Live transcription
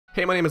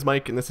Hey, my name is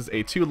Mike, and this is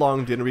a too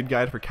long didn't read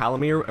guide for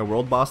Calamir, a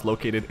world boss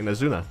located in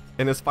Azuna.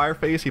 In his fire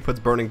phase, he puts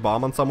Burning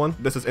Bomb on someone.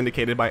 This is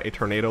indicated by a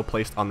tornado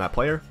placed on that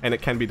player, and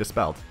it can be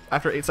dispelled.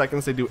 After 8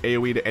 seconds, they do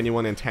AoE to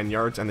anyone in 10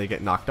 yards and they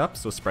get knocked up,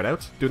 so spread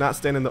out. Do not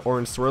stand in the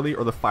orange swirly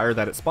or the fire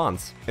that it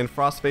spawns. In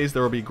Frost phase,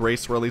 there will be gray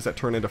swirlies that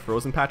turn into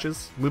frozen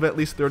patches. Move at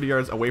least 30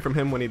 yards away from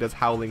him when he does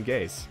Howling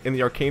Gaze. In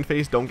the Arcane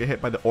phase, don't get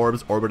hit by the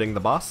orbs orbiting the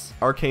boss.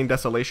 Arcane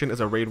Desolation is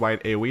a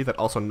raid-wide AoE that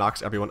also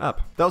knocks everyone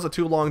up. That was a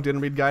too long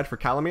didn't read guide for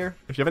Calamir.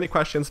 If you have any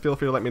questions, feel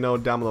free to let me know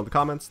down below in the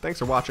comments. Thanks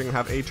for watching and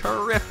have a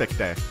terrific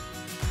day.